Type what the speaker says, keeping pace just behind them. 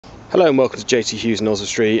Hello and welcome to JT Hughes in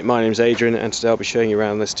Oswestry. My name is Adrian and today I'll be showing you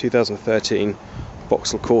around this 2013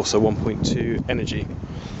 Vauxhall Corsa 1.2 Energy.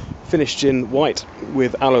 Finished in white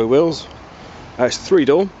with alloy wheels. It's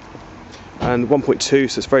 3-door and 1.2,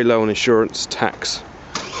 so it's very low on insurance, tax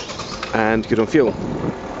and good on fuel.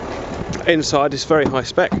 Inside is very high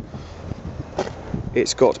spec.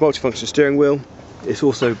 It's got multifunction steering wheel. It's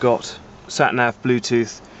also got sat-nav,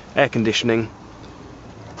 Bluetooth, air conditioning,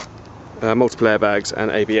 multiple airbags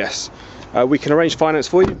and ABS. We can arrange finance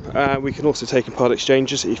for you. We can also take in part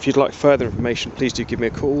exchanges. If you'd like further information, please do give me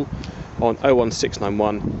a call on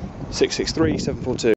 01691 663 742.